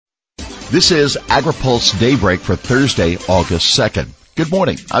This is AgriPulse Daybreak for Thursday, August 2nd. Good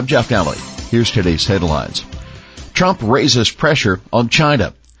morning. I'm Jeff Nally. Here's today's headlines. Trump raises pressure on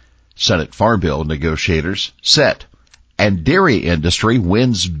China. Senate Farm Bill negotiators set. And dairy industry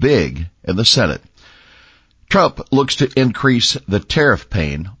wins big in the Senate. Trump looks to increase the tariff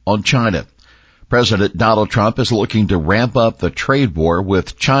pain on China. President Donald Trump is looking to ramp up the trade war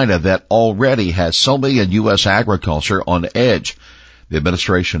with China that already has so many in U.S. agriculture on edge. The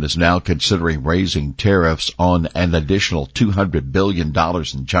administration is now considering raising tariffs on an additional $200 billion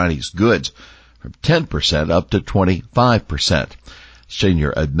in Chinese goods from 10% up to 25%.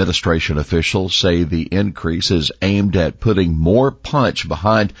 Senior administration officials say the increase is aimed at putting more punch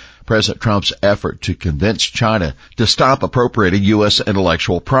behind President Trump's effort to convince China to stop appropriating U.S.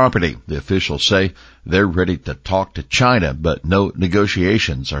 intellectual property. The officials say they're ready to talk to China, but no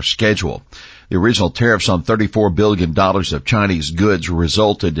negotiations are scheduled. The original tariffs on $34 billion of Chinese goods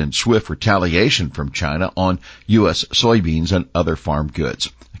resulted in swift retaliation from China on U.S. soybeans and other farm goods.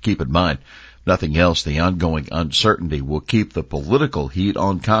 Keep in mind, nothing else, the ongoing uncertainty will keep the political heat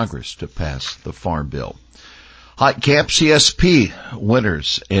on Congress to pass the Farm Bill. Heitkamp CSP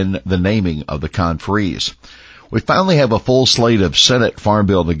winners in the naming of the conferees. We finally have a full slate of Senate Farm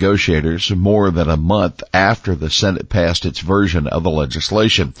Bill negotiators more than a month after the Senate passed its version of the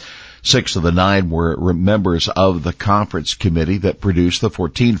legislation. 6 of the 9 were members of the conference committee that produced the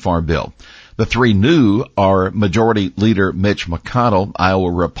 14 Farm Bill. The 3 new are Majority Leader Mitch McConnell, Iowa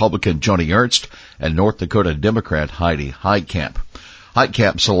Republican Joni Ernst, and North Dakota Democrat Heidi Heitkamp.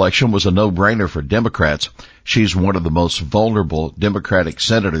 Heitkamp's selection was a no-brainer for Democrats. She's one of the most vulnerable Democratic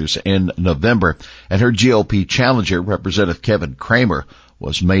senators in November, and her GOP challenger, Representative Kevin Cramer,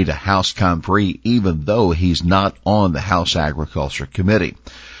 was made a House conferee even though he's not on the House Agriculture Committee.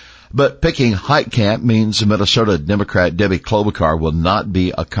 But picking Heitkamp means Minnesota Democrat Debbie Klobuchar will not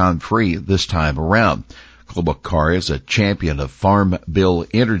be a conferee this time around. Klobuchar is a champion of Farm Bill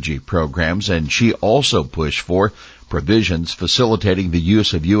energy programs, and she also pushed for provisions facilitating the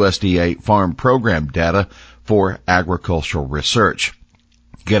use of USDA farm program data for agricultural research.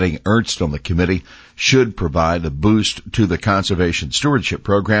 Getting Ernst on the committee should provide a boost to the Conservation Stewardship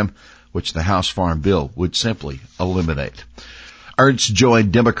Program, which the House Farm Bill would simply eliminate. Ernst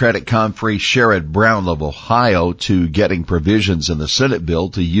joined Democratic conferee Sherrod Brown of Ohio to getting provisions in the Senate bill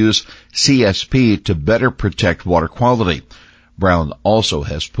to use CSP to better protect water quality. Brown also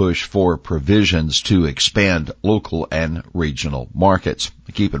has pushed for provisions to expand local and regional markets.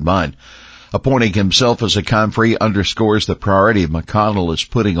 Keep in mind, appointing himself as a conferee underscores the priority McConnell is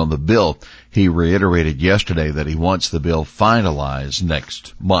putting on the bill. He reiterated yesterday that he wants the bill finalized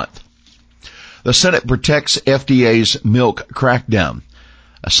next month. The Senate protects FDA's milk crackdown.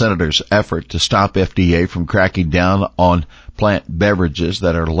 A senator's effort to stop FDA from cracking down on plant beverages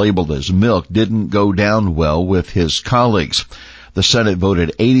that are labeled as milk didn't go down well with his colleagues. The Senate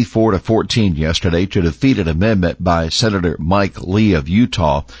voted 84-14 yesterday to defeat an amendment by Senator Mike Lee of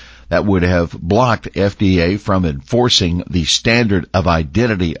Utah that would have blocked FDA from enforcing the standard of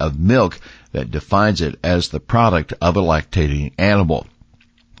identity of milk that defines it as the product of a lactating animal.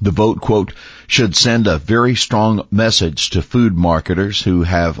 The vote, quote, should send a very strong message to food marketers who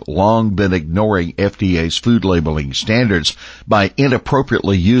have long been ignoring FDA's food labeling standards by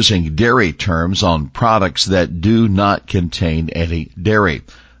inappropriately using dairy terms on products that do not contain any dairy.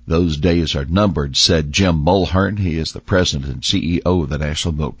 Those days are numbered, said Jim Mulhern. He is the president and CEO of the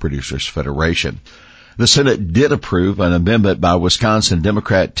National Milk Producers Federation. The Senate did approve an amendment by Wisconsin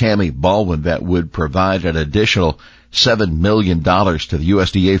Democrat Tammy Baldwin that would provide an additional $7 million to the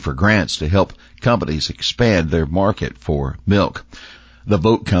USDA for grants to help companies expand their market for milk. The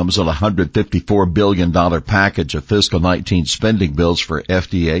vote comes on a $154 billion package of fiscal 19 spending bills for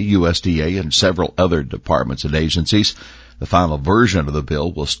FDA, USDA, and several other departments and agencies. The final version of the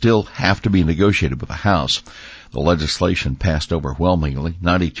bill will still have to be negotiated with the House. The legislation passed overwhelmingly,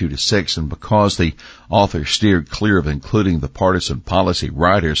 92-6, and because the author steered clear of including the partisan policy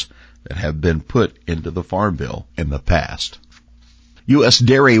riders that have been put into the Farm Bill in the past. U.S.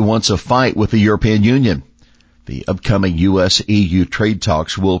 dairy wants a fight with the European Union. The upcoming U.S.-EU trade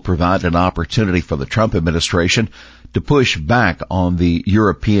talks will provide an opportunity for the Trump administration to push back on the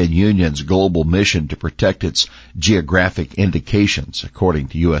European Union's global mission to protect its geographic indications, according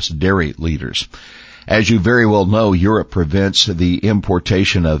to U.S. dairy leaders. As you very well know, Europe prevents the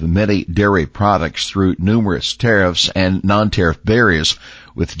importation of many dairy products through numerous tariffs and non-tariff barriers,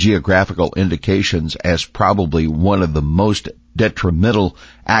 with geographical indications as probably one of the most detrimental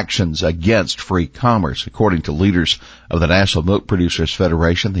actions against free commerce, according to leaders of the National Milk Producers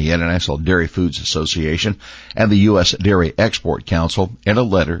Federation, the International Dairy Foods Association, and the U.S. Dairy Export Council in a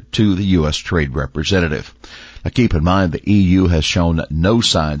letter to the U.S. Trade Representative. Now keep in mind the EU has shown no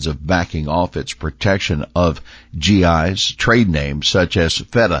signs of backing off its protection of GIs, trade names such as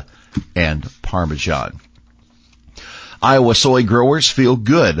feta and Parmesan. Iowa soy growers feel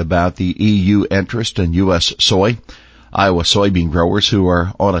good about the EU interest in U.S. soy. Iowa soybean growers who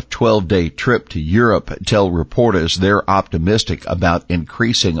are on a 12-day trip to Europe tell reporters they're optimistic about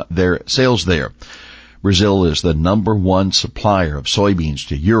increasing their sales there. Brazil is the number one supplier of soybeans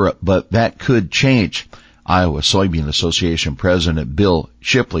to Europe, but that could change. Iowa Soybean Association President Bill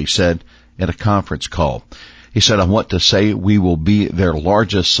Shipley said in a conference call. He said, I want to say we will be their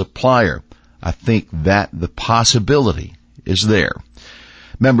largest supplier. I think that the possibility is there.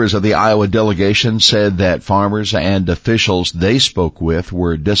 Members of the Iowa delegation said that farmers and officials they spoke with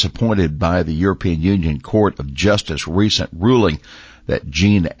were disappointed by the European Union Court of Justice recent ruling that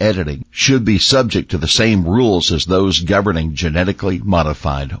gene editing should be subject to the same rules as those governing genetically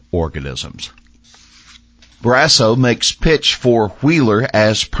modified organisms. Barrasso makes pitch for Wheeler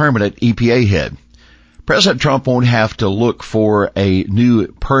as permanent EPA head. President Trump won't have to look for a new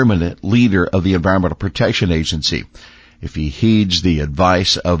permanent leader of the Environmental Protection Agency if he heeds the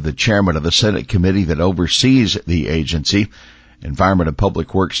advice of the chairman of the Senate committee that oversees the agency. Environment and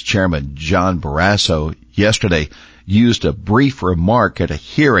Public Works Chairman John Barrasso yesterday used a brief remark at a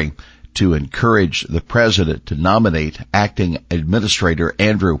hearing to encourage the president to nominate acting administrator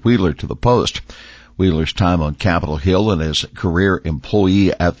Andrew Wheeler to the post. Wheeler's time on Capitol Hill and his career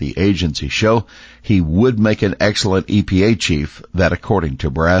employee at the agency show he would make an excellent EPA chief, that according to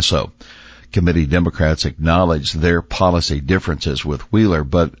Barrasso. Committee Democrats acknowledged their policy differences with Wheeler,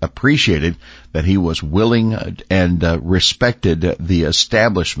 but appreciated that he was willing and respected the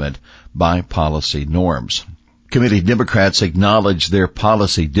establishment by policy norms. Committee Democrats acknowledged their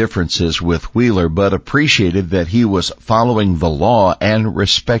policy differences with Wheeler, but appreciated that he was following the law and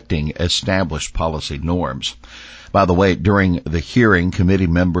respecting established policy norms. By the way, during the hearing, committee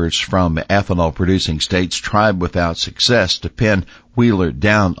members from ethanol-producing states tried without success to pin Wheeler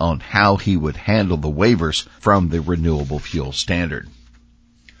down on how he would handle the waivers from the renewable fuel standard.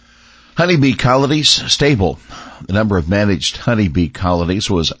 Honeybee colonies stable. The number of managed honeybee colonies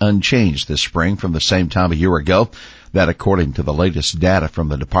was unchanged this spring from the same time a year ago. That according to the latest data from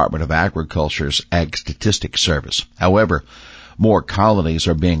the Department of Agriculture's Ag Statistics Service. However, more colonies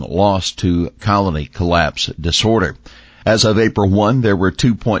are being lost to colony collapse disorder. As of April 1, there were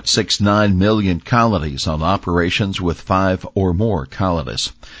 2.69 million colonies on operations with 5 or more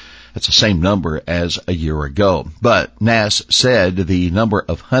colonists. That's the same number as a year ago. But NASS said the number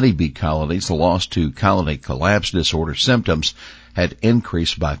of honeybee colonies lost to colony collapse disorder symptoms had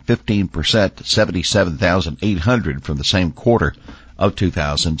increased by 15% to 77,800 from the same quarter of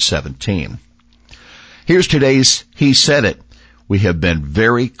 2017. Here's today's He Said It. We have been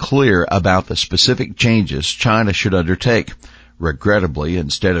very clear about the specific changes China should undertake. Regrettably,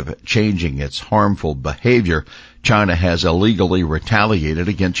 instead of changing its harmful behavior, China has illegally retaliated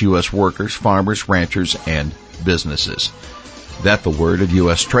against U.S. workers, farmers, ranchers, and businesses. That the word of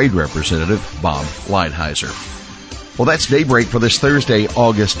U.S. Trade Representative Bob Lighthizer. Well, that's Daybreak for this Thursday,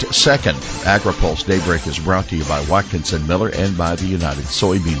 August 2nd. AgriPulse Daybreak is brought to you by Watkinson Miller and by the United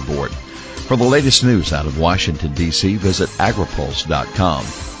Soybean Board. For the latest news out of Washington, D.C., visit agripulse.com.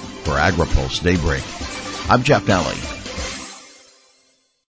 For AgriPulse Daybreak, I'm Jeff Nally.